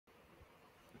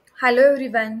Hello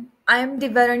everyone, I am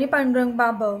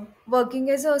Ms.D.P.Babar,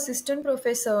 working as an assistant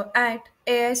professor at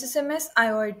AISSMS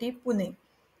IOIT Pune.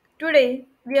 Today,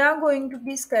 we are going to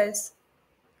discuss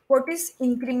what is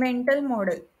incremental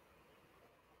model.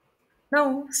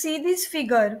 Now, see this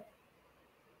figure.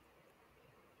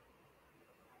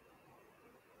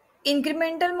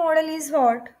 Incremental model is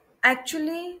what?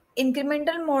 Actually,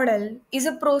 incremental model is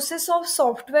a process of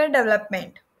software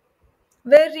development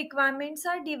where requirements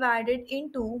are divided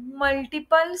into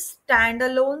multiple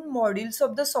standalone modules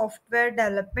of the software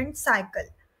development cycle.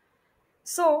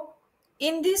 So,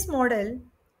 in this model,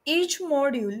 each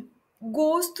module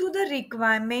goes through the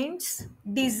requirements,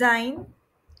 design,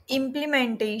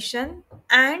 implementation,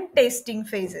 and testing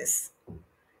phases.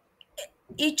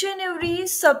 Each and every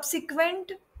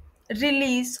subsequent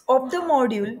release of the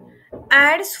module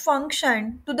adds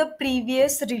function to the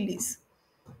previous release.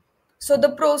 So the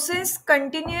process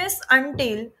continues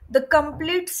until the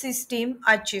complete system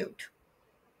achieved.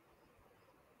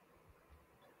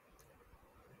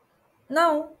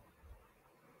 Now,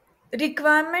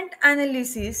 requirement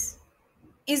analysis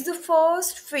is the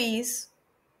first phase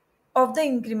of the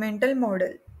incremental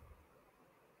model.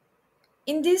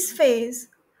 In this phase,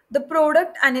 the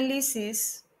product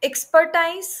analysis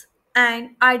expertise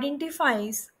and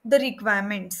identifies the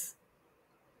requirements,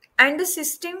 and the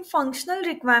system functional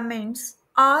requirements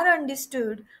are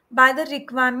understood by the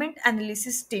requirement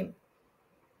analysis team.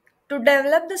 To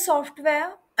develop the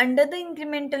software under the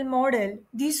incremental model,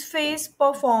 this phase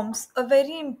performs a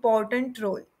very important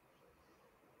role.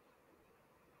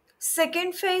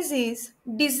 Second phase is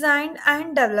design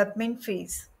and development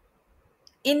phase.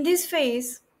 In this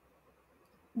phase,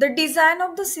 the design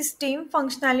of the system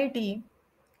functionality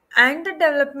and the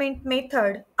development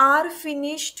method are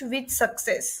finished with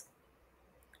success.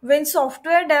 When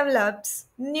software develops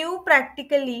new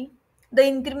practically, the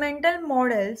incremental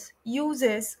models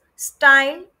uses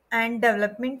style and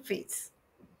development phase.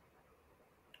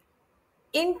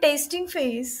 In testing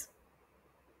phase,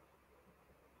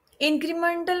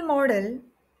 incremental model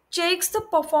checks the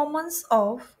performance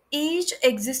of each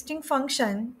existing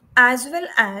function as well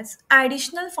as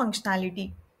additional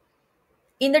functionality.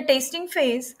 In the testing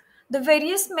phase, the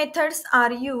various methods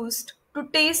are used to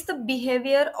test the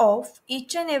behavior of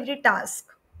each and every task.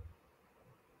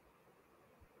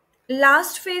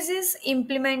 Last phase is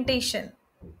implementation.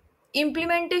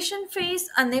 Implementation phase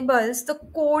enables the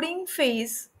coding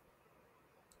phase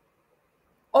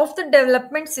of the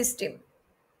development system.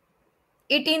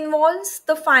 It involves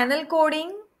the final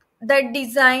coding that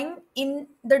design in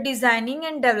the designing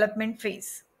and development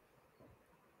phase.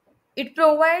 It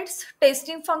provides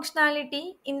testing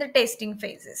functionality in the testing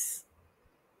phases.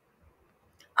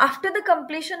 After the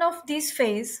completion of this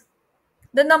phase,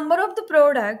 the number of the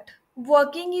product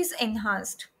working is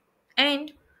enhanced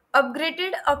and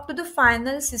upgraded up to the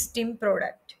final system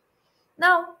product.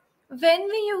 Now, when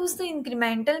we use the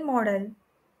incremental model,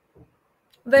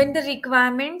 when the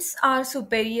requirements are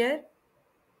superior,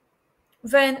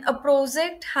 when a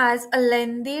project has a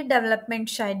lengthy development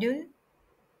schedule,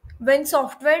 when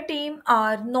software team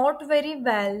are not very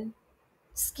well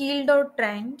skilled or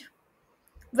trained,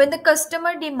 when the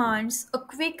customer demands a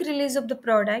quick release of the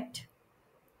product,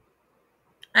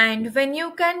 and when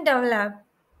you can develop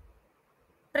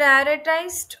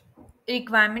prioritized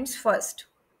requirements first.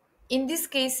 In these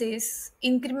cases,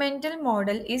 incremental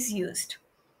model is used.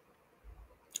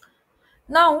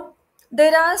 Now,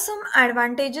 there are some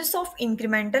advantages of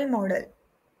incremental model.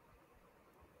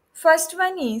 First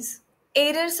one is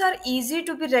errors are easy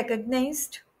to be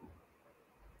recognized.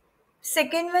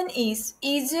 Second one is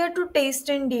easier to test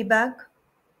and debug.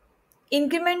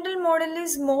 Incremental model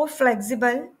is more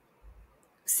flexible,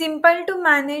 simple to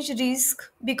manage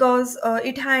risk because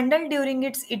it handled during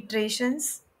its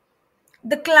iterations.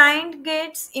 The client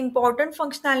gets important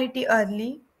functionality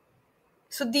early.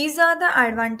 So these are the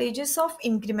advantages of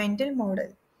incremental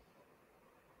model.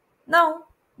 Now,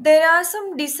 there are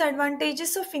some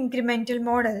disadvantages of incremental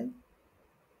model.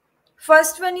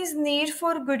 First one is need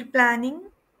for good planning.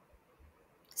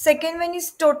 Second one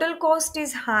is total cost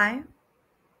is high.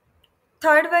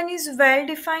 Third one is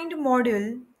well-defined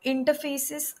module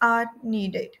interfaces are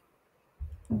needed.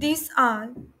 These are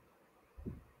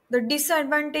the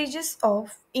disadvantages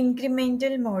of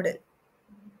incremental model.